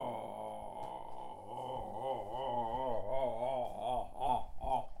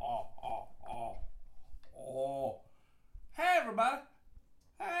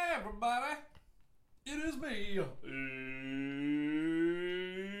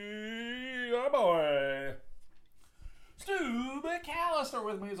boy. Stu McAllister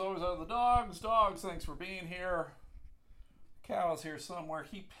with me as always on the dogs. Dogs, thanks for being here. Cal is here somewhere.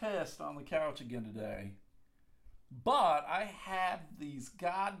 He pissed on the couch again today. But I have these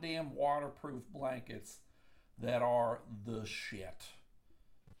goddamn waterproof blankets that are the shit.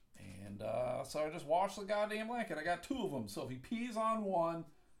 And so I just washed the goddamn blanket. I got two of them. So if he pees on one,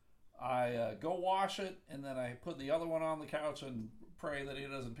 I go wash it, and then I put the other one on the couch and pray that he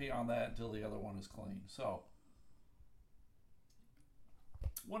doesn't pee on that until the other one is clean. So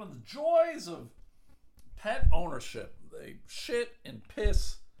one of the joys of pet ownership, they shit and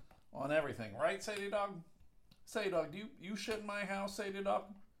piss on everything, right, Sadie Dog? Sadie Dog, do you shit in my house, Sadie Dog?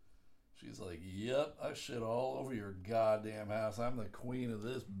 She's like, yep, I shit all over your goddamn house. I'm the queen of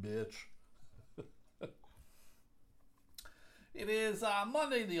this bitch. It is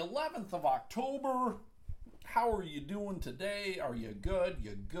Monday the 11th of October. How are you doing today? Are you good?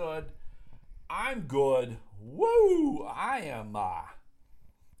 You good? I'm good. Woo! I am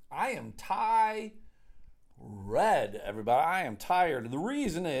tired, everybody. I am tired. The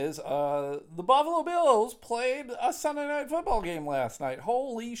reason is the Buffalo Bills played a Sunday night football game last night.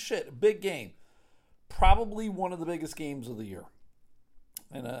 Holy shit, big game. Probably one of the biggest games of the year.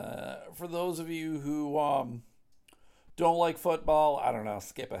 And for those of you who don't like football, I don't know,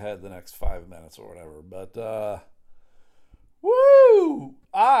 skip ahead the next 5 minutes or whatever. But woo!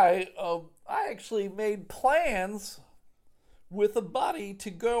 I actually made plans with a buddy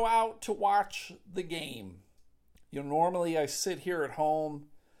to go out to watch the game. You know, normally I sit here at home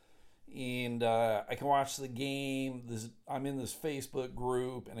and I can watch the game. I'm in this Facebook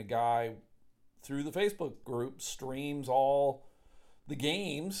group, and a guy through the Facebook group streams all the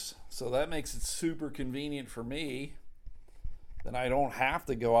games. So that makes it super convenient for me. Then I don't have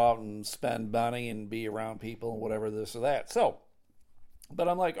to go out and spend money and be around people and whatever this or that. So, but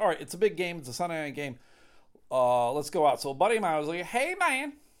I'm like, all right, it's a big game. It's a Sunday night game. Let's go out. So a buddy of mine was like, hey,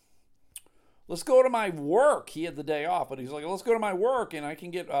 man, let's go to my work. He had the day off, but he's like, let's go to my work and I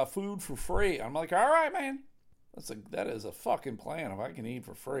can get food for free. I'm like, all right, man. That is a fucking plan. If I can eat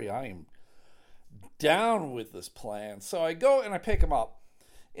for free, I am down with this plan. So I go and I pick him up.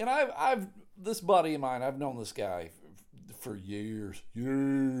 And I've this buddy of mine, I've known this guy for years.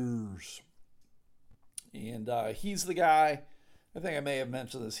 And he's the guy, I think I may have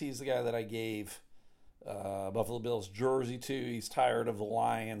mentioned this, he's the guy that I gave Buffalo Bills jersey to. He's tired of the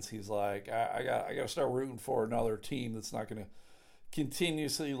Lions. He's like, I got to start rooting for another team that's not going to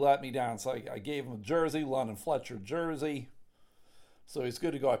continuously let me down. So I gave him a jersey, London Fletcher jersey. So he's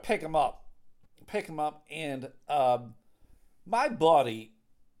good to go. I pick him up, and my buddy,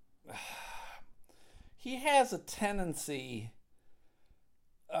 he has a tendency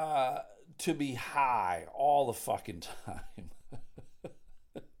to be high all the fucking time.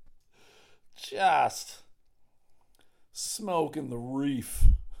 Just smoking the reef.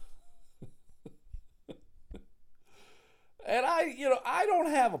 And I don't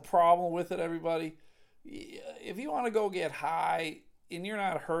have a problem with it, everybody. If you want to go get high and you're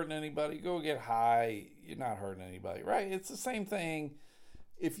not hurting anybody, go get high. You're not hurting anybody, right? It's the same thing.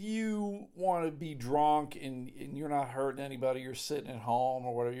 If you want to be drunk and you're not hurting anybody, you're sitting at home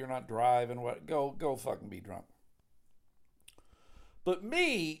or whatever, you're not driving, go fucking be drunk. But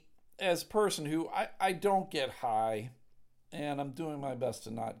me, as a person who I don't get high, and I'm doing my best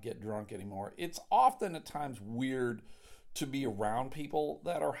to not get drunk anymore, it's often at times weird to be around people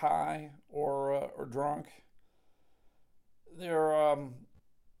that are high or drunk. Their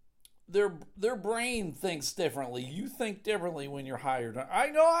brain thinks differently. You think differently when you're high or drunk. I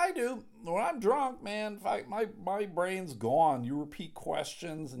know I do. When I'm drunk, man, my brain's gone. You repeat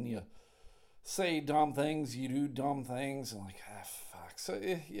questions and you say dumb things. You do dumb things. And like, fuck. So,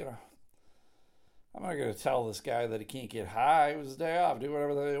 I'm not going to tell this guy that he can't get high. It was his day off. Do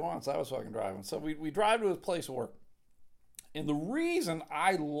whatever he wants. I was fucking driving. So we drive to his place of work. And the reason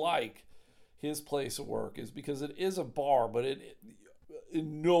I like his place of work is because it is a bar, but it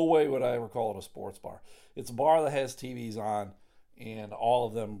in no way would I ever call it a sports bar. It's a bar that has TVs on, and all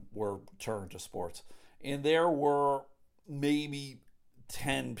of them were turned to sports. And there were maybe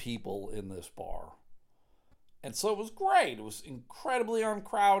 10 people in this bar. And so it was great. It was incredibly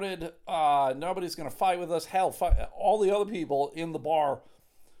uncrowded. Nobody's going to fight with us. Hell, all the other people in the bar,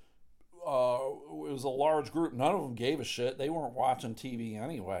 it was a large group. None of them gave a shit. They weren't watching TV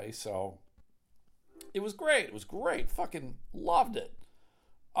anyway. So it was great. It was great. Fucking loved it.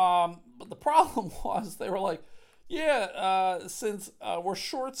 But the problem was they were like, since we're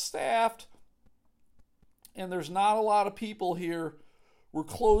short-staffed and there's not a lot of people here, we're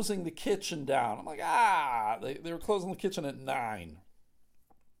closing the kitchen down. I'm like, they were closing the kitchen at 9.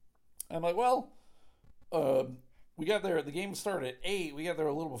 I'm like, well, we got there. The game started at 8. We got there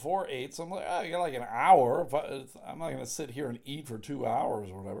a little before 8. So I'm like, oh, you got like an hour. I'm not going to sit here and eat for 2 hours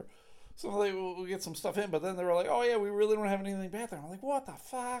or whatever. So I'm like, we'll get some stuff in. But then they were like, oh, yeah, we really don't have anything back there. I'm like, what the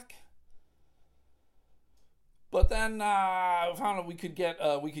fuck? But then I found out we could get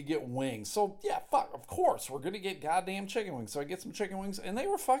wings. So yeah, fuck, of course we're gonna get goddamn chicken wings. So I get some chicken wings, and they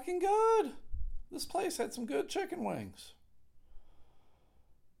were fucking good. This place had some good chicken wings.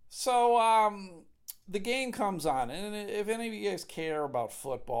 So the game comes on, and if any of you guys care about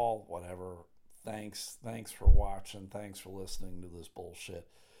football, whatever, thanks for watching, thanks for listening to this bullshit.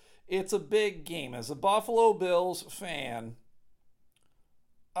 It's a big game. As a Buffalo Bills fan,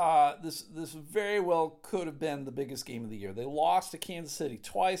 this very well could have been the biggest game of the year. They lost to Kansas City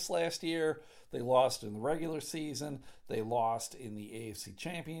twice last year. They lost in the regular season. They lost in the AFC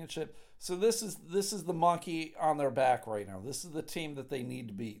Championship. So this is the monkey on their back right now. This is the team that they need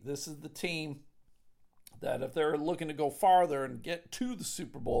to beat. This is the team that if they're looking to go farther and get to the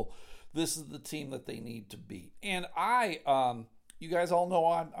Super Bowl, this is the team that they need to beat. And you guys all know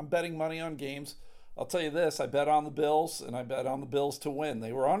I'm betting money on games. I'll tell you this, I bet on the Bills, and I bet on the Bills to win.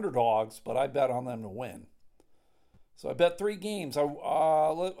 They were underdogs, but I bet on them to win. So I bet 3 games.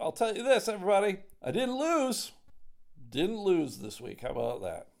 I'll tell you this, everybody. I didn't lose. Didn't lose this week. How about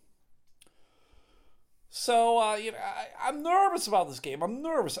that? So, I'm nervous about this game. I'm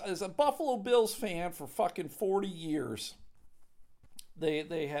nervous. As a Buffalo Bills fan for fucking 40 years,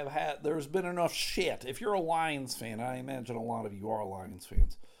 they have had, there's been enough shit. If you're a Lions fan, I imagine a lot of you are Lions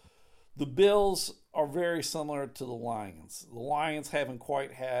fans, the Bills are very similar to the Lions. The Lions haven't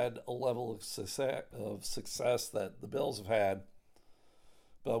quite had a level of success that the Bills have had,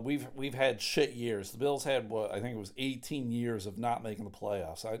 but we've had shit years. The Bills had, what, I think it was 18 years of not making the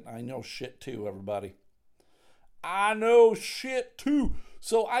playoffs. I know shit too, everybody. I know shit too.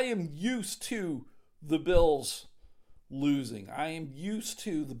 So I am used to the Bills losing. I am used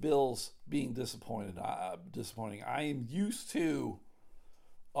to the Bills being disappointing. I am used to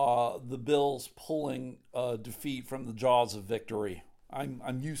the Bills pulling defeat from the jaws of victory.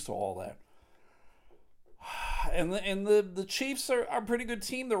 I'm used to all that. And the Chiefs are a pretty good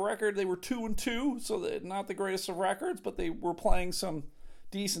team. The record, they were 2-2, so they're not the greatest of records, but they were playing some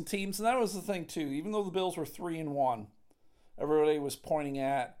decent teams. And that was the thing too. Even though the Bills were 3-1, everybody was pointing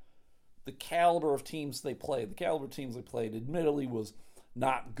at the caliber of teams they played. The caliber of teams they played, admittedly, was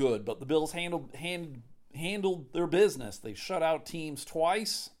not good, but the Bills handled their business. They shut out teams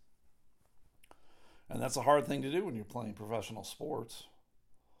twice, and that's a hard thing to do when you're playing professional sports.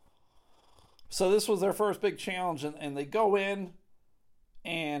 So this was their first big challenge, and they go in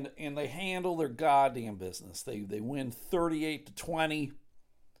and they handle their goddamn business. They win 38-20.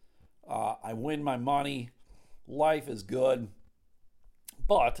 I win my money. Life is good.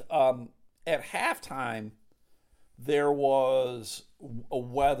 But at halftime, there was a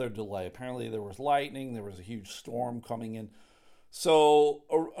weather delay. Apparently there was lightning. There was a huge storm coming in. So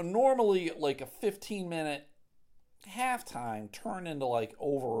normally like a 15-minute halftime turned into like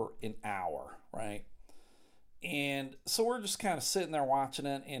over an hour, right? And so we're just kind of sitting there watching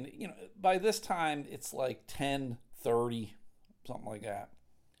it. And, by this time it's like 10:30, something like that.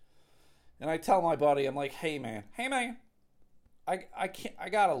 And I tell my buddy, I'm like, hey man, I can't, I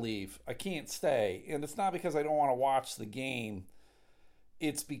gotta leave. I can't stay. And it's not because I don't want to watch the game.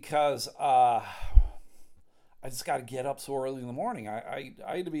 It's because I just got to get up so early in the morning. I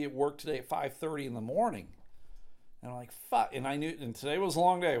had to be at work today at 5:30 in the morning. And I'm like, fuck. And I knew, and today was a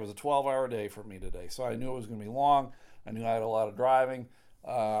long day. It was a 12-hour day for me today. So I knew it was going to be long. I knew I had a lot of driving.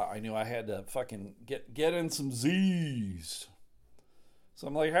 I knew I had to fucking get in some Z's. So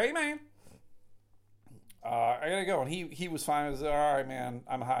I'm like, hey man, I gotta go. And he was fine. He was like, all right, man,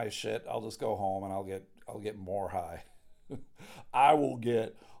 I'm high as shit. I'll just go home and I'll get more high. I will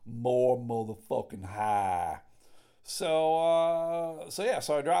get more motherfucking high. So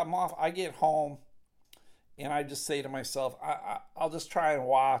I drop him off. I get home and I just say to myself, I'll just try and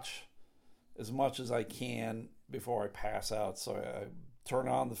watch as much as I can before I pass out. So I turn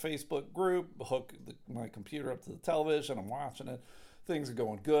on the Facebook group, hook my computer up to the television. I'm watching it. Things are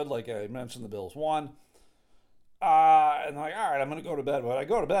going good. Like I mentioned, the Bills won. And I'm like, all right, I'm going to go to bed. But I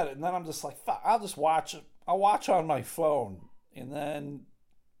go to bed, and then I'm just like, fuck, I'll just watch it. I'll watch on my phone. And then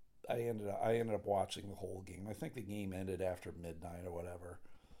I ended up watching the whole game. I think the game ended after midnight or whatever.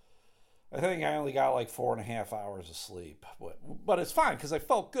 I think I only got like 4.5 hours of sleep. But it's fine because I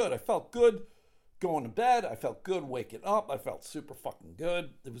felt good. I felt good going to bed. I felt good waking up. I felt super fucking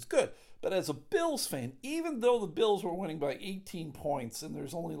good. It was good. But as a Bills fan, even though the Bills were winning by 18 points and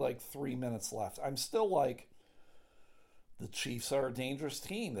there's only like 3 minutes left, I'm still like, the Chiefs are a dangerous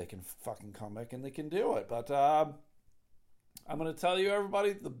team. They can fucking come back and they can do it. But I'm going to tell you,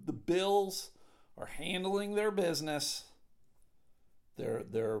 everybody, the Bills are handling their business.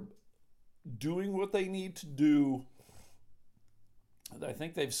 They're doing what they need to do. I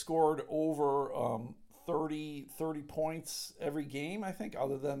think they've scored over 30 points every game, I think,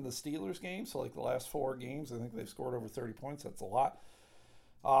 other than the Steelers game. So, like the last 4 games, I think they've scored over 30 points. That's a lot.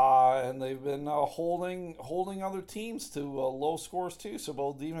 And they've been holding other teams to low scores, too. So,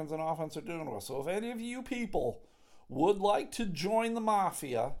 both defense and offense are doing well. So, if any of you people would like to join the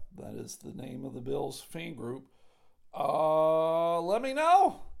Mafia, that is the name of the Bills fan group, let me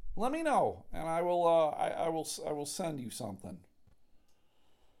know. Let me know. And I will send you something.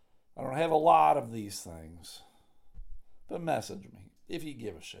 I don't have a lot of these things, but message me if you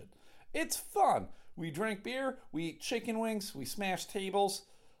give a shit. It's fun. We drink beer, we eat chicken wings, we smash tables.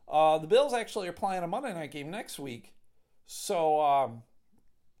 The Bills actually are playing a Monday night game next week, so I'm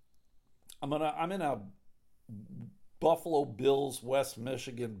in a Buffalo Bills, West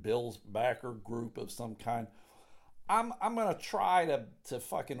Michigan Bills backer group of some kind. I'm gonna try to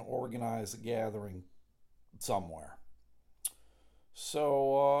fucking organize a gathering somewhere.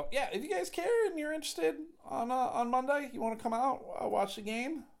 So, yeah, if you guys care and you're interested on Monday, you want to come out, watch the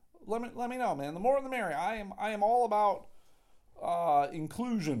game, let me know, man. The more the merrier. I am all about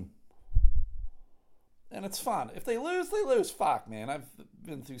inclusion. And it's fun. If they lose, they lose. Fuck, man. I've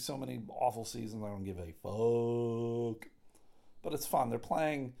been through so many awful seasons, I don't give a fuck. But it's fun. They're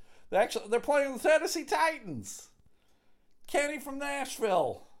playing the Tennessee Titans. Kenny from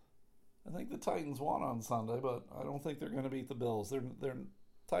Nashville. I think the Titans won on Sunday, but I don't think they're going to beat the Bills. Their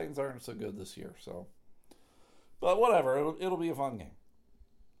Titans aren't so good this year, so. But whatever, it'll be a fun game.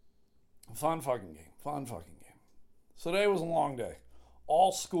 Fun fucking game. So today was a long day.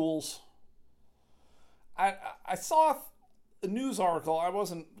 All schools. I saw a news article. I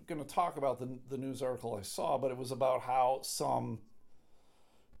wasn't going to talk about the news article I saw, but it was about how some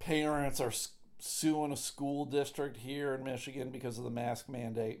parents are suing a school district here in Michigan because of the mask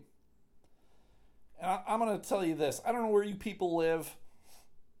mandate. And I'm going to tell you this. I don't know where you people live.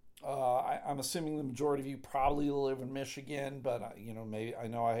 I'm assuming the majority of you probably live in Michigan, but maybe I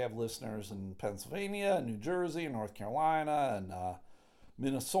know I have listeners in Pennsylvania, and New Jersey, and North Carolina, and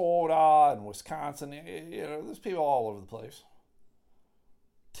Minnesota, and Wisconsin. There's people all over the place.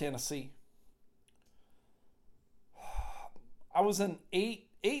 Tennessee. I was in eight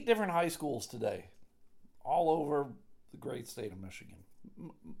different high schools today, all over the great state of Michigan.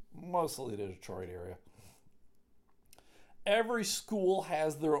 Mostly the Detroit area. Every school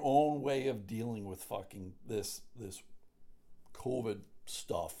has their own way of dealing with fucking this COVID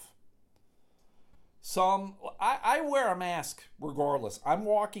stuff. I wear a mask regardless. I'm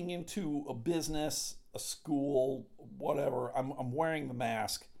walking into a business, a school, whatever. I'm wearing the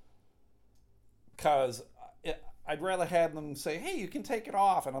mask because I'd rather have them say, "Hey, you can take it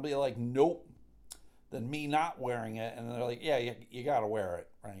off," and I'll be like, "Nope," than me not wearing it, and they're like, "Yeah, you got to wear it,"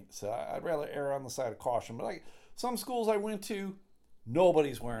 right? So I'd rather err on the side of caution. But like some schools I went to,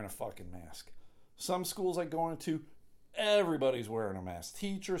 nobody's wearing a fucking mask. Some schools I go into, everybody's wearing a mask.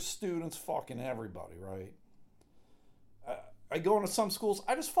 Teachers, students, fucking everybody, right? I go into some schools,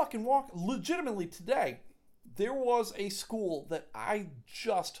 I just fucking walk. Legitimately today, there was a school that I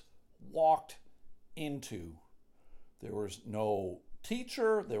just walked into. There was no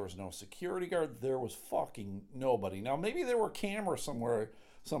teacher, there was no security guard, there was fucking nobody. Now maybe there were cameras somewhere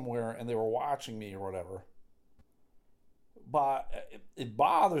and they were watching me or whatever. But it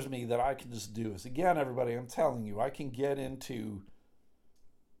bothers me that I can just do this. Again, everybody, I'm telling you, I can get into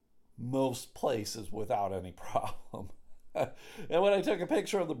most places without any problem. And when I took a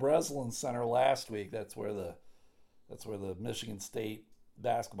picture of the Breslin Center last week, that's where the Michigan State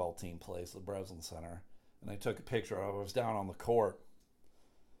basketball team plays, the Breslin Center. And I took a picture of it. I was down on the court.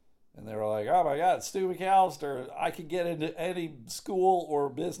 And they were like, "Oh my God, Stu McAllister, I could get into any school or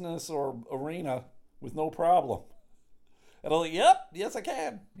business or arena with no problem." And I'm like, "Yep, yes I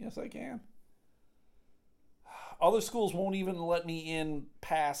can. Yes I can." Other schools won't even let me in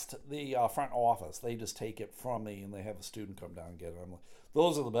past the front office. They just take it from me and they have a student come down and get it. I'm like,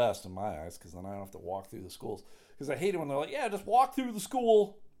 those are the best in my eyes because then I don't have to walk through the schools. Because I hate it when they're like, "Yeah, just walk through the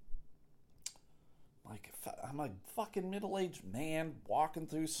school." Like, I'm a fucking middle-aged man walking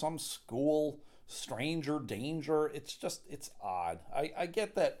through some school, stranger danger. It's odd. I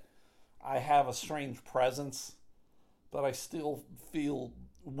get that I have a strange presence, but I still feel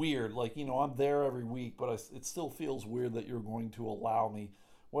weird. Like, I'm there every week, but it still feels weird that you're going to allow me.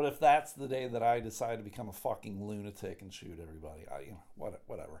 What if that's the day that I decide to become a fucking lunatic and shoot everybody?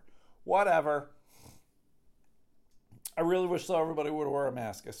 Whatever. I I really wish though everybody would wear a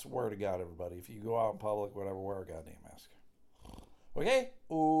mask. I swear to God, everybody. If you go out in public, whatever, wear a goddamn mask. Okay?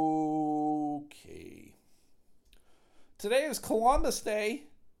 Okay. Today is Columbus Day.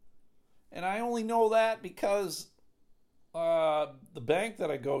 And I only know that because the bank that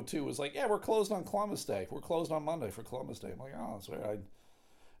I go to was like, yeah, we're closed on Columbus Day. We're closed on Monday for Columbus Day. I'm like, oh, that's weird.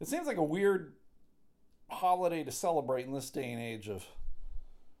 It seems like a weird holiday to celebrate in this day and age of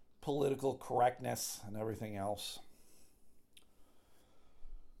political correctness and everything else.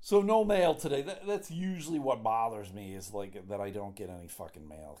 So no mail today. That's usually what bothers me, is like that I don't get any fucking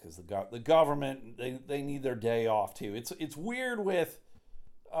mail because the government, they need their day off too. It's weird with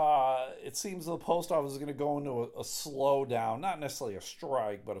it seems the post office is going to go into a slowdown, not necessarily a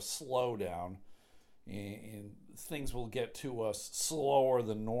strike, but a slowdown, and things will get to us slower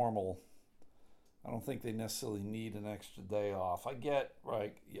than normal. I don't think they necessarily need an extra day off. I get,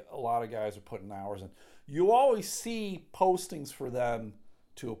 right, a lot of guys are putting hours in. You always see postings for them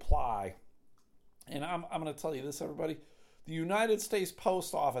to apply. And I'm going to tell you this, everybody. The United States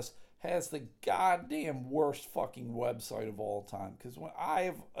Post Office has the goddamn worst fucking website of all time. Because when I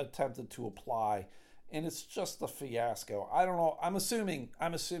have attempted to apply, and it's just a fiasco. I don't know. I'm assuming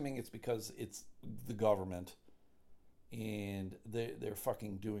it's because it's the government. And they're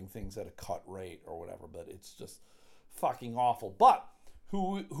fucking doing things at a cut rate or whatever, but it's just fucking awful. But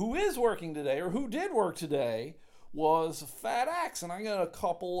who is working today, or who did work today, was FedEx, and I got a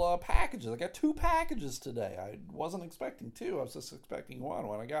couple packages. I got 2 packages today. I wasn't expecting 2. I was just expecting 1.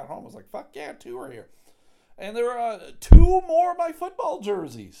 When I got home, I was like, fuck yeah, 2 are here. And there are 2 more of my football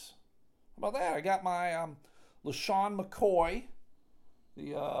jerseys. How about that? I got my LeSean McCoy,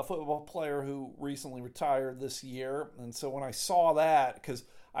 the football player who recently retired this year. And so when I saw that, because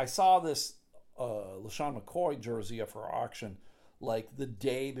I saw this LeSean McCoy jersey up for auction like the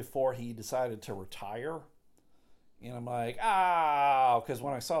day before he decided to retire. And I'm like, because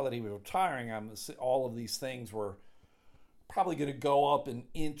when I saw that he was retiring, all of these things were probably going to go up in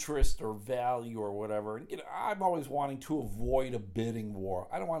interest or value or whatever. And I'm always wanting to avoid a bidding war.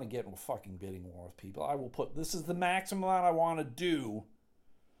 I don't want to get in a fucking bidding war with people. I will put, this is the maximum amount I want to do,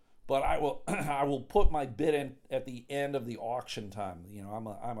 but I will put my bid in at the end of the auction time. You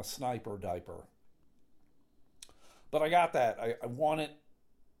know, I'm a sniper diaper. But I got that. I won it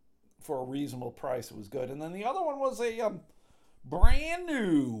for a reasonable price. It was good. And then the other one was a brand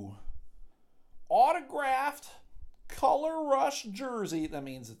new autographed Color Rush jersey. That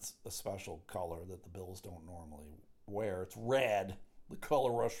means it's a special color that the Bills don't normally wear. It's red. The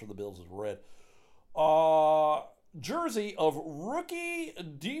Color Rush for the Bills is red. Jersey of rookie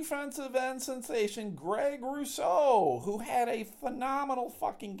defensive end sensation Greg Rousseau, who had a phenomenal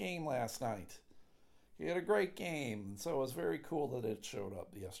fucking game last night. He had a great game, and so it was very cool that it showed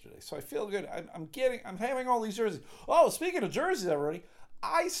up yesterday. So I feel good. I'm having all these jerseys. Oh, speaking of jerseys, everybody,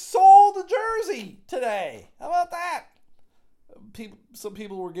 I sold a jersey today. How about that? Some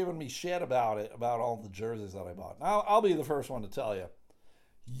people were giving me shit about it, about all the jerseys that I bought. Now, I'll be the first one to tell you,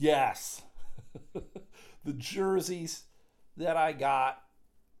 yes, the jerseys that I got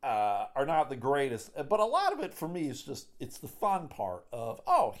are not the greatest. But a lot of it for me is just, it's the fun part of,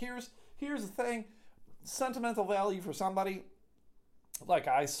 here's the thing. Sentimental value for somebody. Like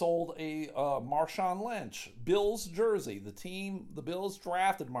I sold a Marshawn Lynch Bills jersey. The Bills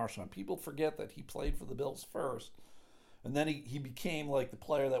drafted Marshawn. People forget that he played for the Bills first, and then he became like the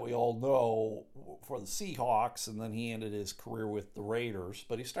player that we all know for the Seahawks, and then he ended his career with the Raiders.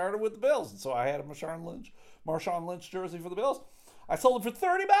 But he started with the Bills, and so I had a Marshawn Lynch jersey for the Bills. I sold it for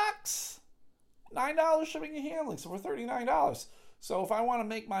 $30, $9 shipping and handling, so for $39. So if I want to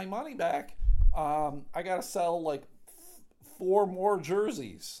make my money back, I got to sell like 4 more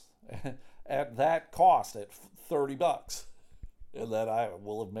jerseys at that cost, at $30, and then I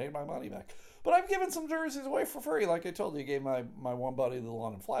will have made my money back. But I've given some jerseys away for free. Like I told you, I gave my one buddy the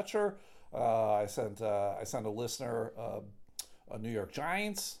London Fletcher. I sent a listener a New York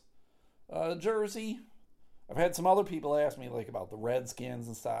Giants jersey. I've had some other people ask me like about the Redskins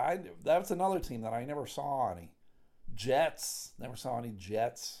and stuff. That's another team that I never saw any. Jets, never saw any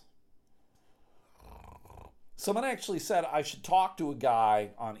Jets. Someone actually said I should talk to a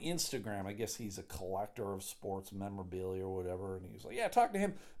guy on Instagram. I guess he's a collector of sports memorabilia or whatever. And he was like, yeah, talk to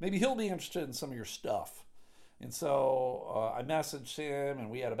him. Maybe he'll be interested in some of your stuff. And so I messaged him,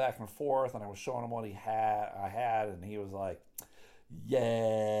 and we had a back and forth, and I was showing him what I had, and he was like,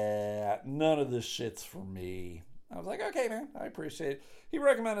 yeah, none of this shit's for me. I was like, okay, man, I appreciate it. He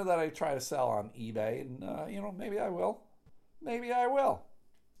recommended that I try to sell on eBay, and, maybe I will. Maybe I will.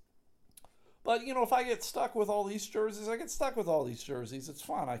 But, if I get stuck with all these jerseys, I get stuck with all these jerseys. It's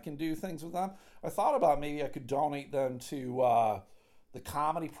fun. I can do things with them. I thought about maybe I could donate them to the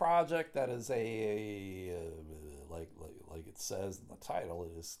Comedy Project. That is like it says in the title.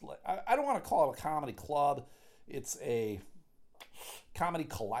 It is. I don't want to call it a comedy club. It's a comedy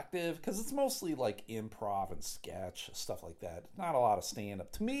collective because it's mostly like improv and sketch, stuff like that. Not a lot of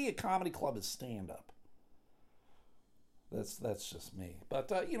stand-up. To me, a comedy club is stand-up. That's just me. But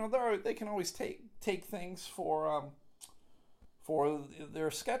they can always take things for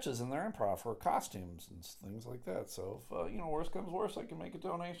their sketches and their improv, for costumes and things like that. So if worst comes worst, I can make a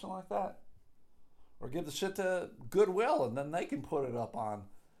donation like that, or give the shit to Goodwill, and then they can put it up on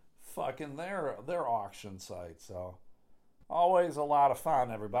fucking their auction site. So always a lot of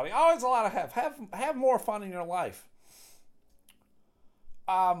fun, everybody. Always a lot of have more fun in your life.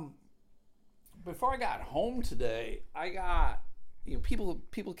 Before I got home today, I got people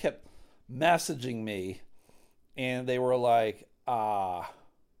kept messaging me, and they were like,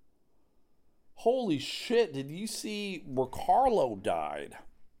 "Holy shit! Did you see Ricardo died?"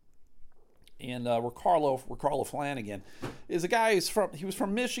 And Ricardo Flanagan is a guy he was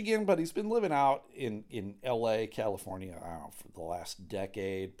from Michigan, but he's been living out in L.A., California, I don't know, for the last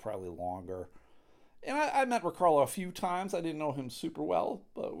decade, probably longer. And I met Ricardo a few times. I didn't know him super well,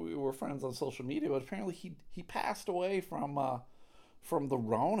 but we were friends on social media. But apparently he passed away from the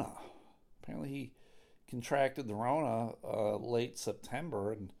Rona. Apparently he contracted the Rona late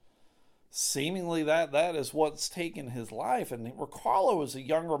September, and seemingly that is what's taken his life. And Ricardo is a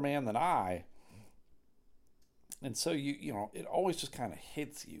younger man than I. And so it always just kind of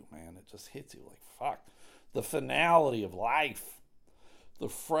hits you, man. It just hits you like, fuck. The finality of life. The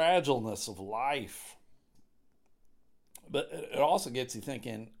fragileness of life. But it also gets you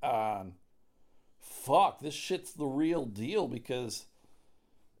thinking, fuck, this shit's the real deal, because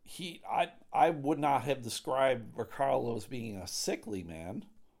I would not have described Ricardo as being a sickly man.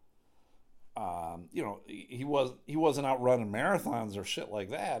 He wasn't out running marathons or shit like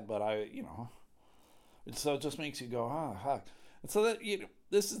that, but so it just makes you go, fuck. And so that,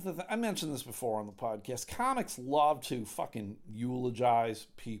 this is the thing. I mentioned this before on the podcast. Comics love to fucking eulogize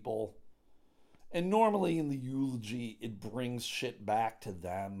people. And normally in the eulogy, it brings shit back to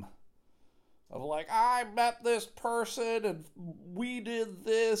them. Of like, I met this person, and we did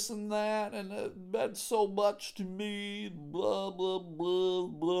this and that, and it meant so much to me, blah, blah, blah,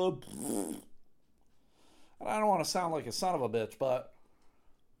 blah. And I don't want to sound like a son of a bitch, but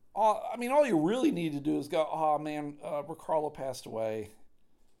all you really need to do is go, oh man, Ricardo passed away.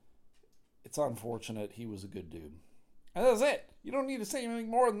 It's unfortunate. He was a good dude. And that's it. You don't need to say anything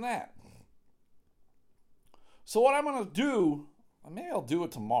more than that. So what I'm going to do, maybe I'll do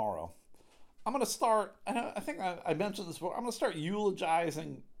it tomorrow. I'm going to start, I think I mentioned this before, I'm going to start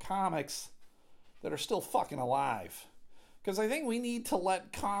eulogizing comics that are still fucking alive. Because I think we need to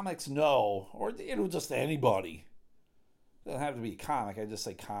let comics know, or just anybody. It doesn't have to be a comic. I just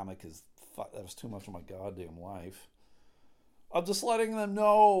say comic because that was too much of my goddamn life. Of just letting them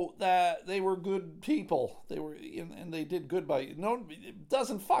know that they were good people. They were, and they did good by. No, it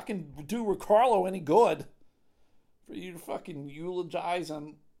doesn't fucking do Ricardo any good for you to fucking eulogize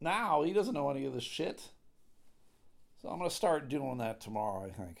him now. He doesn't know any of this shit. So I'm gonna start doing that tomorrow, I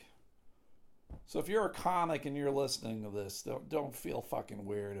think. So if you're a comic and you're listening to this, don't feel fucking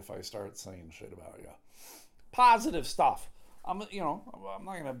weird if I start saying shit about you. Positive stuff. I'm not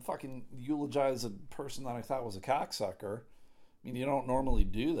gonna fucking eulogize a person that I thought was a cocksucker. I mean, you don't normally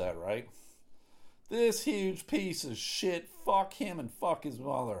do that, right? This huge piece of shit, fuck him and fuck his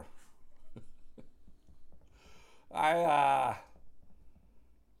mother. There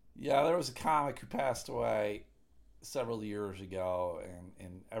was a comic who passed away several years ago,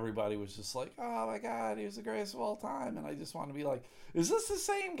 and everybody was just like, oh my god, he was the greatest of all time. And I just want to be like, is this the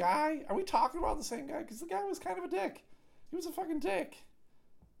same guy? Are we talking about the same guy? Because the guy was kind of a dick. He was a fucking dick.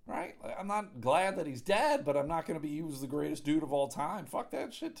 Right? I'm not glad that he's dead, but I'm not going to be, he was the greatest dude of all time. Fuck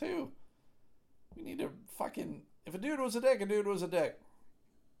that shit too. We need to fucking, if a dude was a dick, a dude was a dick.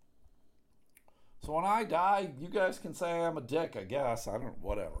 So when I die, you guys can say I'm a dick, I guess.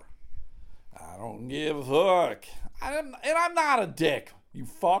 Whatever. I don't give a fuck. And I'm not a dick, you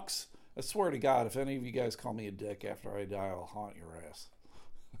fucks. I swear to God, if any of you guys call me a dick after I die, I'll haunt your ass.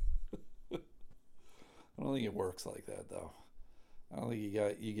 I don't think it works like that, though. I don't think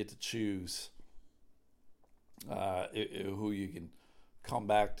you get to choose who you can come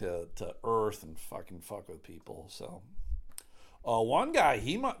back to Earth and fucking fuck with people. So, one guy,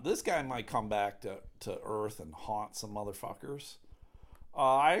 this guy might come back to Earth and haunt some motherfuckers.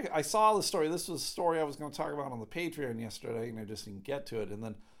 I saw the story. This was a story I was going to talk about on the Patreon yesterday, and I just didn't get to it. And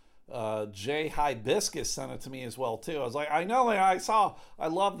then Jay Hibiscus sent it to me as well too. I was like, I know, I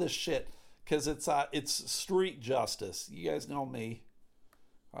love this shit because it's street justice. You guys know me.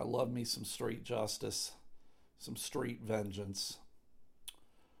 I love me some street justice, some street vengeance.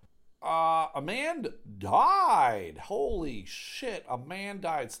 A man died. Holy shit, a man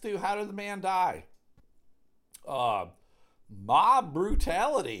died. Stu, how did the man die? Mob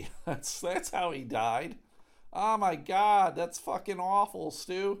brutality. That's how he died. Oh my God, that's fucking awful,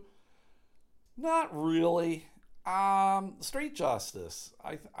 Stu. Not really. Street justice.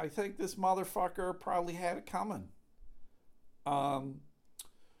 I think this motherfucker probably had it coming.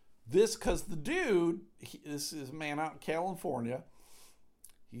 Because the dude, this is a man out in California.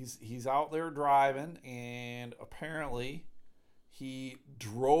 He's out there driving, and apparently he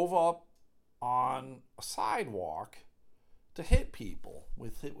drove up on a sidewalk to hit people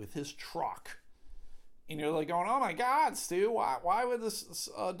with his truck. And you're like going, oh my God, Stu, why would this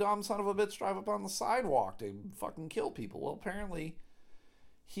dumb son of a bitch drive up on the sidewalk to fucking kill people? Well, apparently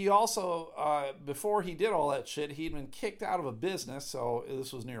he also, before he did all that shit, he'd been kicked out of a business. So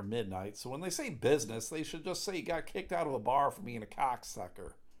this was near midnight. So when they say business, they should just say he got kicked out of a bar for being a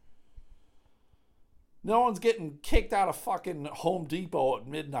cocksucker. No one's getting kicked out of fucking Home Depot at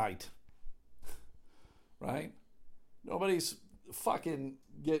midnight. Right? Nobody's fucking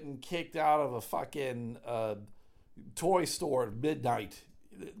getting kicked out of a fucking toy store at midnight.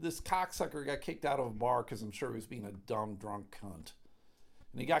 This cocksucker got kicked out of a bar because I'm sure he was being a dumb, drunk cunt.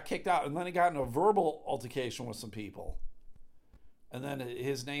 And he got kicked out, and then he got in a verbal altercation with some people. And then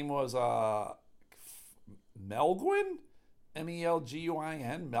his name was Melguin?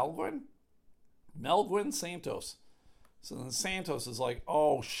 Melguin? Melguin? Melguin Santos. So then Santos is like,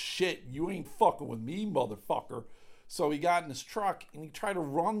 oh shit, you ain't fucking with me, motherfucker. So he got in his truck and he tried to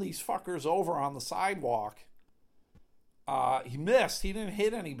run these fuckers over on the sidewalk. He missed. He didn't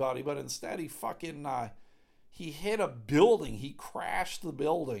hit anybody, but instead he fucking he hit a building. He crashed the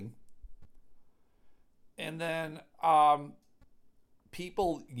building. And then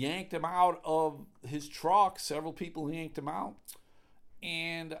people yanked him out of his truck. Several people yanked him out.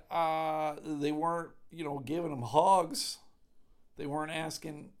 And they weren't, giving him hugs. They weren't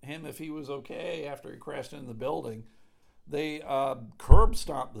asking him if he was okay after he crashed into the building. They curb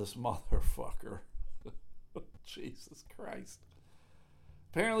stomped this motherfucker. Jesus Christ.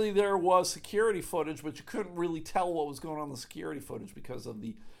 Apparently there was security footage, but you couldn't really tell what was going on in the security footage because of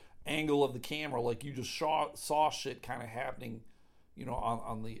the angle of the camera. Like you just saw shit kind of happening,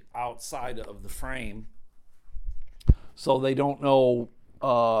 on the outside of the frame. So they don't know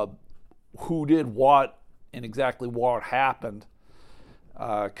who did what and exactly what happened.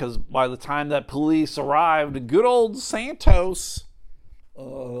 Because by the time that police arrived, good old Santos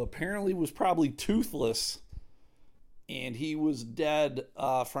apparently was probably toothless. And he was dead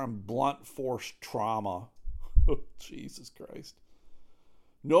from blunt force trauma. Jesus Christ.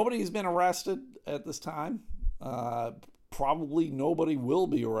 Nobody's been arrested at this time. Probably nobody will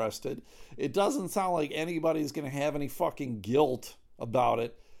be arrested. It doesn't sound like anybody's going to have any fucking guilt about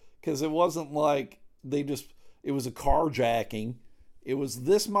it. Because it wasn't like it was a carjacking. It was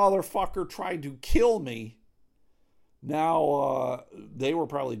this motherfucker tried to kill me. Now, they were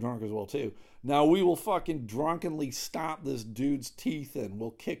probably drunk as well, too. Now, we will fucking drunkenly stomp this dude's teeth in.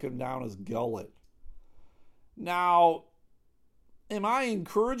 We'll kick him down his gullet. Now, am I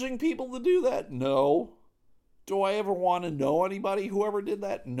encouraging people to do that? No. Do I ever want to know anybody who ever did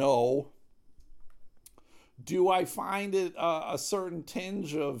that? No. Do I find it a certain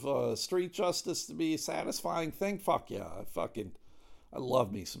tinge of street justice to be a satisfying thing? Fuck yeah. I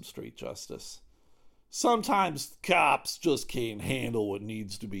love me some street justice. Sometimes cops just can't handle what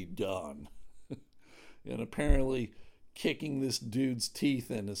needs to be done. And apparently kicking this dude's teeth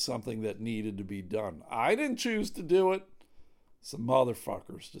in is something that needed to be done. I didn't choose to do it. Some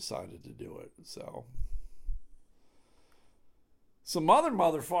motherfuckers decided to do it. So some other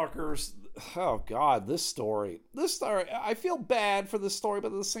motherfuckers, oh God, this story, I feel bad for this story,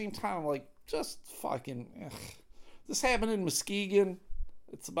 but at the same time, I'm like, just fucking, ugh. This happened in Muskegon.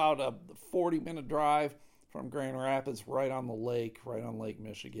 It's about a 40-minute drive from Grand Rapids, right on Lake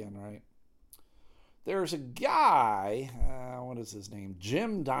Michigan, right? There's a guy, what is his name?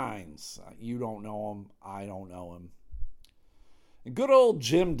 Jim Dines. You don't know him. I don't know him. And good old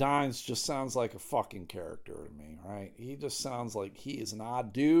Jim Dines just sounds like a fucking character to me, right? He just sounds like he is an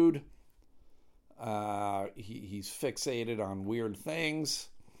odd dude. He's fixated on weird things.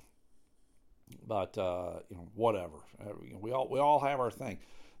 But, whatever. We all have our thing.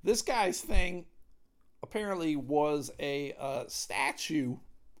 This guy's thing apparently was a statue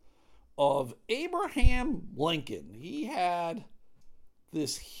of Abraham Lincoln. He had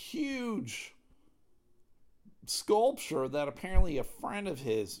this huge sculpture that apparently a friend of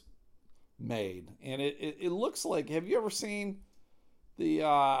his made. And it looks like, have you ever seen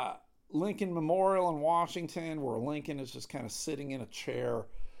the Lincoln Memorial in Washington where Lincoln is just kind of sitting in a chair?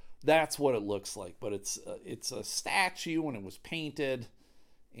 That's what it looks like. But it's a statue, and it was painted.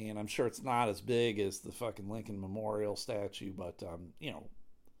 And I'm sure it's not as big as the fucking Lincoln Memorial statue, but,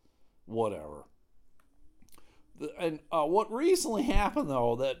 whatever. And what recently happened,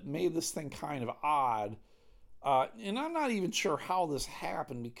 though, that made this thing kind of odd, and I'm not even sure how this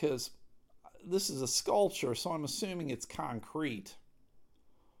happened because this is a sculpture, so I'm assuming it's concrete.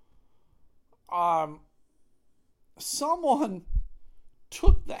 Someone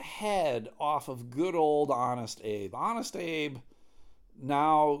took the head off of good old Honest Abe. Honest Abe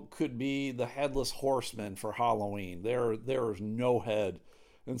now could be the headless horseman for Halloween. There is no head.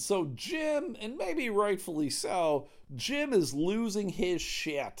 And so Jim, and maybe rightfully so, Jim is losing his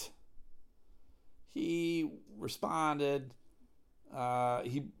shit. He responded.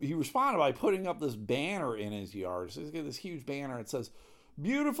 He responded by putting up this banner in his yard. So he's got this huge banner. It says,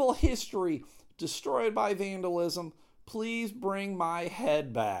 "Beautiful history destroyed by vandalism. Please bring my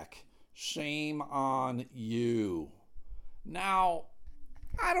head back. Shame on you." Now,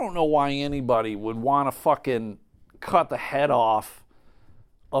 I don't know why anybody would want to fucking cut the head off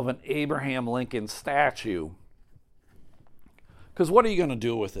of an Abraham Lincoln statue. Because what are you going to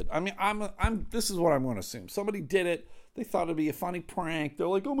do with it? I mean, this is what I'm going to assume. Somebody did it. They thought it'd be a funny prank. They're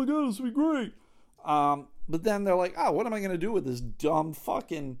like, oh my God, this would be great. But then they're like, oh, what am I going to do with this dumb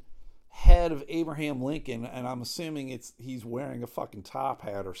fucking head of Abraham Lincoln? And I'm assuming he's wearing a fucking top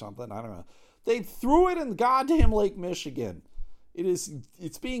hat or something. I don't know. They threw it in goddamn Lake Michigan.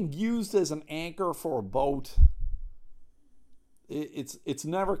 It's being used as an anchor for a boat. It's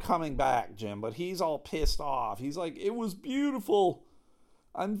never coming back, Jim, but he's all pissed off. He's like, it was beautiful.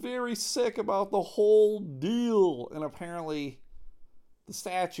 I'm very sick about the whole deal. And apparently the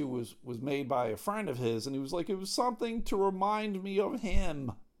statue was made by a friend of his, and he was like, it was something to remind me of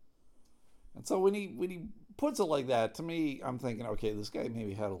him. And so when he puts it like that, to me, I'm thinking, okay, this guy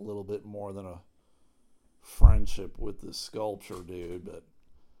maybe had a little bit more than a friendship with this sculpture dude, but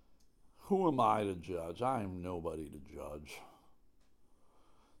who am I to judge? I am nobody to judge.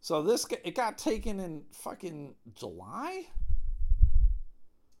 So it got taken in fucking July,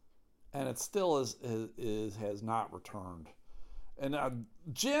 and it still has not returned. And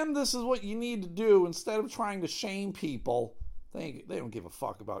Jim, this is what you need to do instead of trying to shame people. They don't give a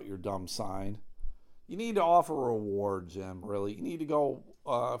fuck about your dumb sign. You need to offer a reward, Jim. Really, you need to go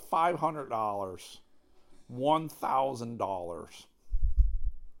 $500, $1,000.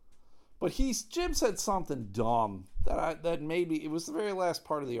 But Jim said something dumb that made me, it was the very last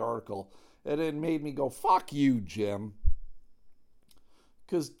part of the article, and it made me go, fuck you, Jim.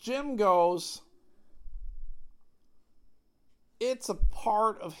 Because Jim goes, it's a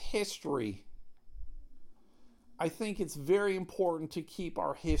part of history. I think it's very important to keep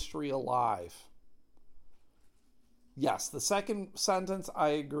our history alive. Yes, the second sentence I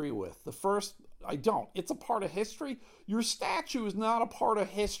agree with. The first, I don't. It's a part of history. Your statue is not a part of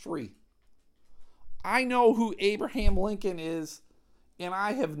history. I know who Abraham Lincoln is, and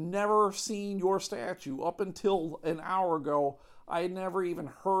I have never seen your statue. Up until an hour ago, I had never even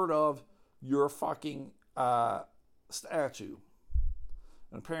heard of your fucking statue.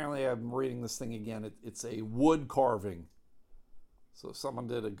 And apparently, I'm reading this thing again. It's a wood carving. So someone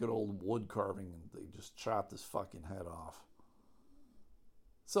did a good old wood carving, and they just chopped his fucking head off.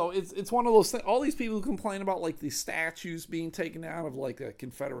 So it's one of those things. All these people who complain about like these statues being taken out of like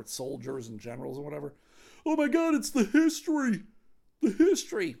Confederate soldiers and generals and whatever. Oh my God, it's the history. The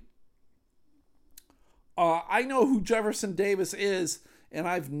history. I know who Jefferson Davis is, and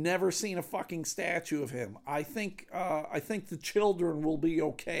I've never seen a fucking statue of him. I think the children will be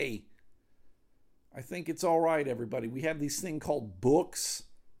okay. I think it's all right, everybody. We have these thing called books.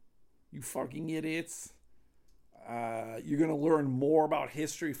 You fucking idiots. You're going to learn more about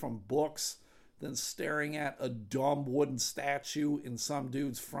history from books than staring at a dumb wooden statue in some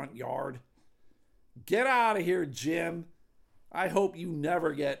dude's front yard. Get out of here, Jim. I hope you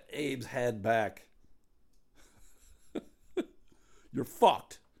never get Abe's head back. You're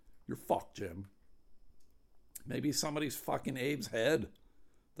fucked. You're fucked, Jim. Maybe somebody's fucking Abe's head.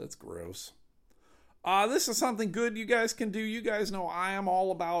 That's gross. This is something good you guys can do. You guys know I am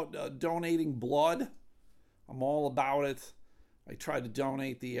all about donating blood. I'm all about it. I try to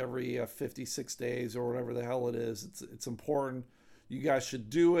donate every 56 days or whatever the hell it is. It's important. You guys should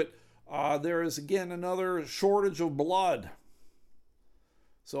do it. There is, again, another shortage of blood.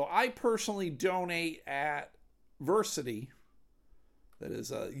 So I personally donate at Versity. That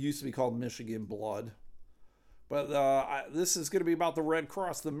is used to be called Michigan Blood. But this is going to be about the Red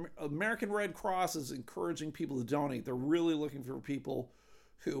Cross. The American Red Cross is encouraging people to donate. They're really looking for people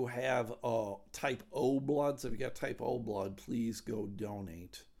who have type O blood. So if you got type O blood, please go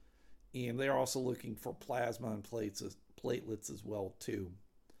donate. And they're also looking for plasma and platelets as well too.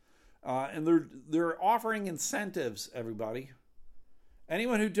 And they're offering incentives, everybody.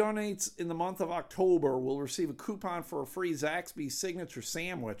 Anyone who donates in the month of October will receive a coupon for a free Zaxby's signature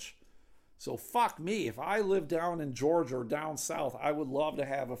sandwich. So fuck me. If I live down in Georgia or down south, I would love to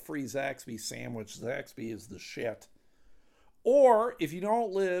have a free Zaxby's sandwich. Zaxby's is the shit. Or if you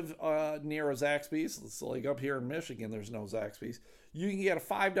don't live near a Zaxby's, it's like up here in Michigan, there's no Zaxby's, you can get a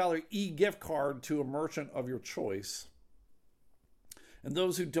 $5 e-gift card to a merchant of your choice. And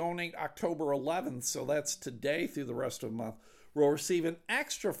those who donate October 11th, so that's today through the rest of the month, will receive an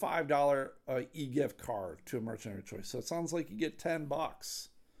extra $5 e-gift card to a merchant of your choice. So it sounds like you get $10.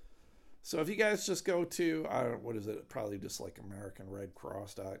 So if you guys just go to, what is it? Probably just like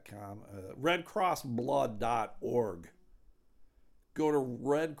AmericanRedCross.com, RedCrossBlood.org. Go to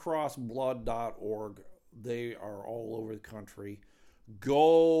RedCrossBlood.org. They are all over the country.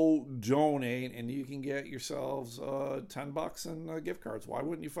 Go donate, and you can get yourselves $10 in gift cards. Why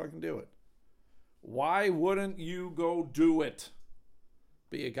wouldn't you fucking do it? Why wouldn't you go do it?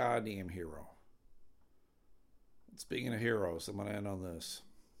 Be a goddamn hero. Speaking of heroes, I'm going to end on this.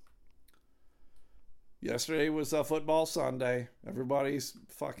 Yesterday was football Sunday. Everybody's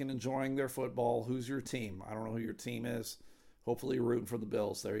fucking enjoying their football. Who's your team? I don't know who your team is. Hopefully you're rooting for the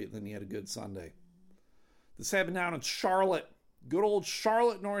Bills. Then you had a good Sunday. This happened down in Charlotte. Good old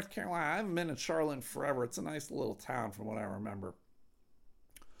Charlotte, North Carolina. I haven't been in Charlotte in forever. It's a nice little town from what I remember.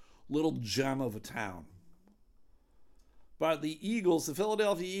 Little gem of a town. But the Eagles, the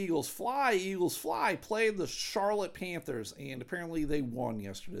Philadelphia Eagles fly, played the Charlotte Panthers. And apparently they won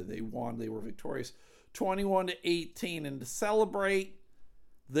yesterday. They won. They were victorious 21-18. And to celebrate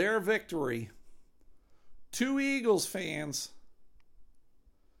their victory, two Eagles fans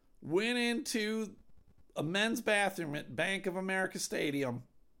went into a men's bathroom at Bank of America Stadium.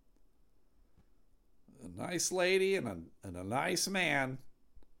 A nice lady and a nice man.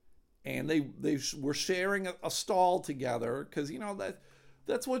 And they were sharing a stall together because, you know,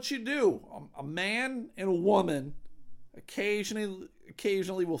 that's what you do. A man and a woman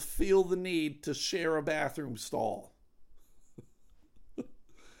occasionally will feel the need to share a bathroom stall.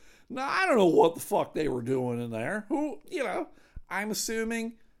 Now, I don't know what the fuck they were doing in there. I'm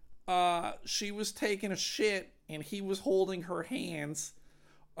assuming she was taking a shit and he was holding her hands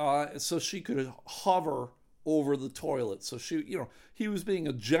so she could hover over the toilet. So he was being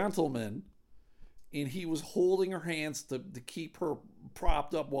a gentleman and he was holding her hands to keep her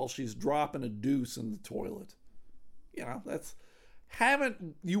propped up while she's dropping a deuce in the toilet.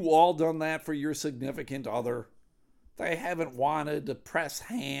 Haven't you all done that for your significant other? They haven't wanted to press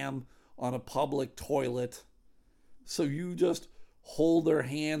ham on a public toilet. So you just hold their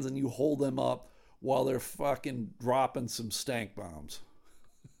hands and you hold them up while they're fucking dropping some stank bombs.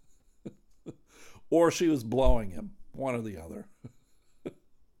 Or she was blowing him. One or the other.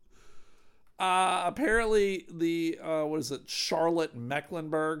 Apparently the, Charlotte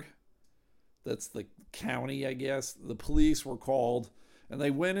Mecklenburg. That's the county, I guess. The police were called. And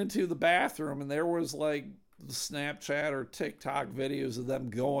they went into the bathroom and there was like Snapchat or TikTok videos of them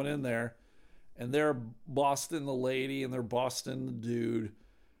going in there. And they're busting the lady and they're busting the dude.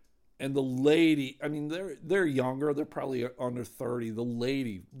 And the lady, I mean, they're younger. They're probably under 30. The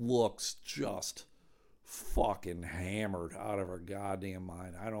lady looks just fucking hammered out of her goddamn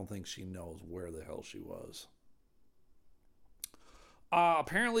mind. I don't think she knows where the hell she was.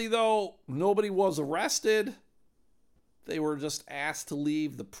 Apparently, though, nobody was arrested. They were just asked to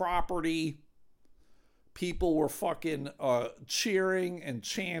leave the property. People were fucking cheering and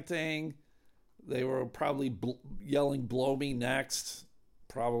chanting. They were probably yelling, "Blow me next."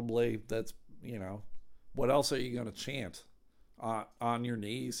 Probably. That's, what else are you going to chant? On your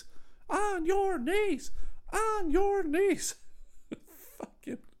knees. On your knees. On your knees.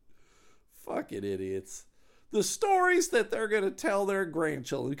 Fucking idiots. The stories that they're going to tell their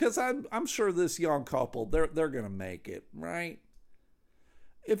grandchildren, because I'm sure this young couple, they're going to make it, right?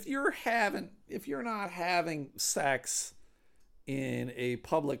 If you're not having sex in a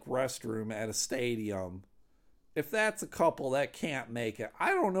public restroom at a stadium, if that's a couple that can't make it,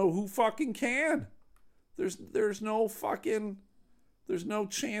 I don't know who fucking can. There's no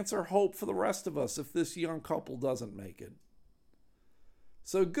chance or hope for the rest of us if this young couple doesn't make it.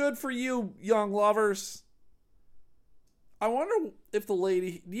 So good for you, young lovers. I wonder if the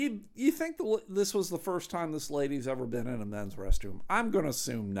lady, you think this was the first time this lady's ever been in a men's restroom? I'm going to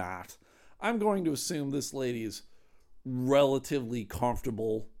assume not. I'm going to assume this lady's relatively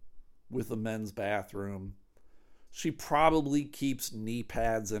comfortable with a men's bathroom. She probably keeps knee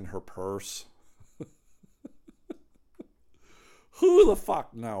pads in her purse. Who the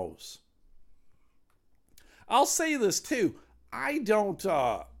fuck knows? I'll say this too. I don't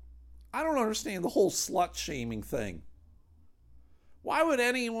understand the whole slut shaming thing. Why would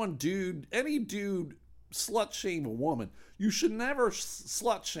any dude slut shame a woman? You should never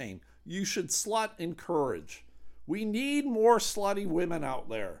slut shame. You should slut encourage. We need more slutty women out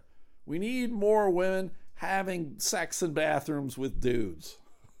there. We need more women having sex in bathrooms with dudes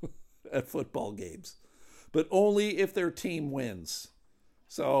at football games, but only if their team wins.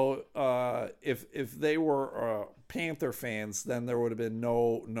 So if they were Panther fans, then there would have been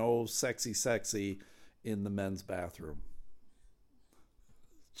no sexy in the men's bathroom.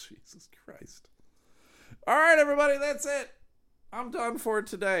 Jesus Christ. All right, everybody, that's it. I'm done for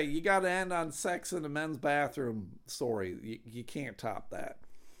today. You got to end on sex in the men's bathroom story. You can't top that.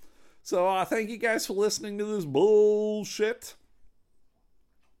 So thank you guys for listening to this bullshit.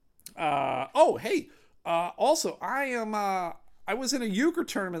 Also, I was in a euchre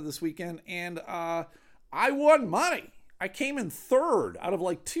tournament this weekend, and I won money. I came in third out of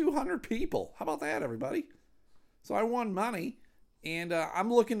like 200 people. How about that, everybody? So I won money, and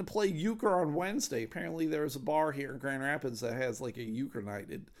I'm looking to play euchre on Wednesday. Apparently there's a bar here in Grand Rapids that has like a euchre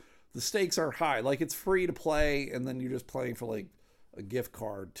night. The stakes aren't high. Like, it's free to play, and then you're just playing for like a gift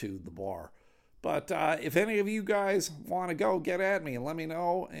card to the bar. But if any of you guys want to go, get at me and let me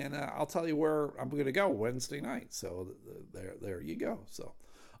know, and I'll tell you where I'm going to go Wednesday night. So there you go. So,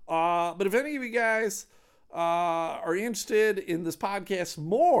 but if any of you guys are interested in this podcast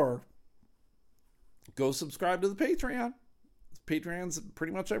more, go subscribe to the Patreon. Patreon's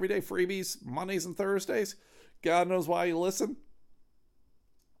pretty much every day, freebies, Mondays and Thursdays. God knows why you listen.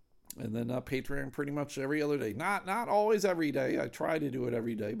 And then Patreon pretty much every other day. Not always every day. I try to do it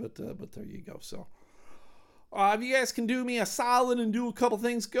every day, but there you go. So if you guys can do me a solid and do a couple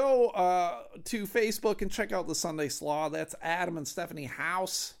things, go to Facebook and check out the Sunday Slaw. That's Adam and Stephanie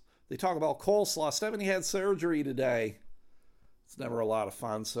House. They talk about coleslaw. Stephanie had surgery today. It's never a lot of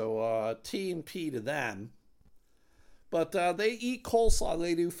fun. So T and P to them. But they eat coleslaw.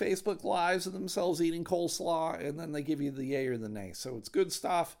 They do Facebook Lives of themselves eating coleslaw, and then they give you the yay or the nay. So it's good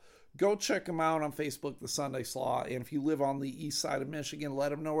stuff. Go check them out on Facebook, The Sunday Slaw. And if you live on the east side of Michigan, let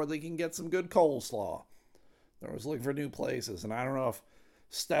them know where they can get some good coleslaw. They're always looking for new places. And I don't know if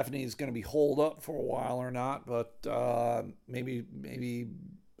Stephanie's going to be holed up for a while or not, but maybe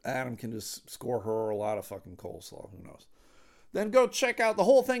Adam can just score her a lot of fucking coleslaw. Who knows? Then go check out The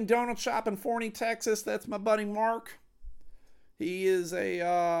Whole Thing Donut Shop in Forney, Texas. That's my buddy Mark. He is a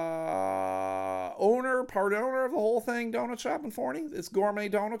part owner of The Whole Thing Donut Shop in Forney. It's Gourmet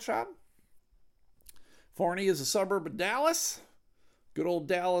Donut Shop. Forney is a suburb of Dallas. Good old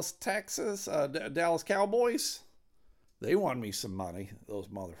Dallas, Texas. Dallas Cowboys. They won me some money, those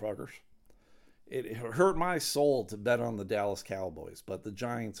motherfuckers. It hurt my soul to bet on the Dallas Cowboys, but the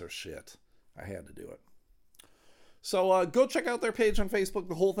Giants are shit. I had to do it. So go check out their page on Facebook,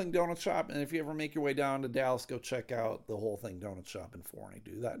 The Whole Thing Donut Shop. And if you ever make your way down to Dallas, go check out The Whole Thing Donut Shop in Forney.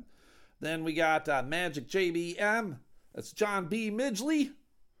 Do that. Then we got Magic JBM. That's John B. Midgley.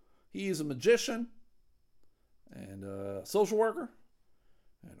 He's a magician and a social worker,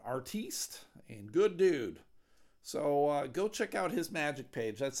 an artiste, and good dude. So go check out his magic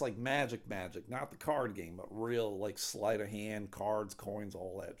page. That's like magic, not the card game, but real like sleight of hand, cards, coins,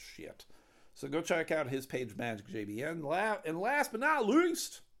 all that shit. So go check out his page, Magic JBN. And last but not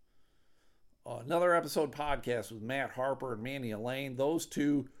least, another episode podcast with Matt Harper and Mandy Elaine. Those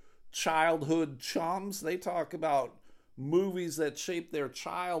two childhood chums. They talk about movies that shaped their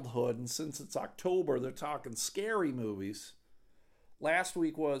childhood. And since it's October, they're talking scary movies. Last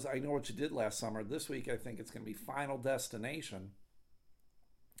week was I Know What You Did Last Summer. This week, I think it's going to be Final Destination.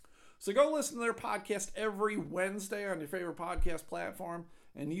 So go listen to their podcast every Wednesday on your favorite podcast platform.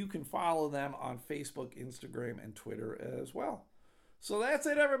 And you can follow them on Facebook, Instagram, and Twitter as well. So that's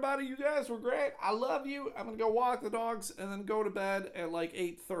it, everybody. You guys were great. I love you. I'm going to go walk the dogs and then go to bed at like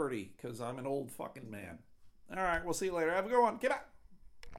 8:30 because I'm an old fucking man. All right, we'll see you later. Have a good one. Get back.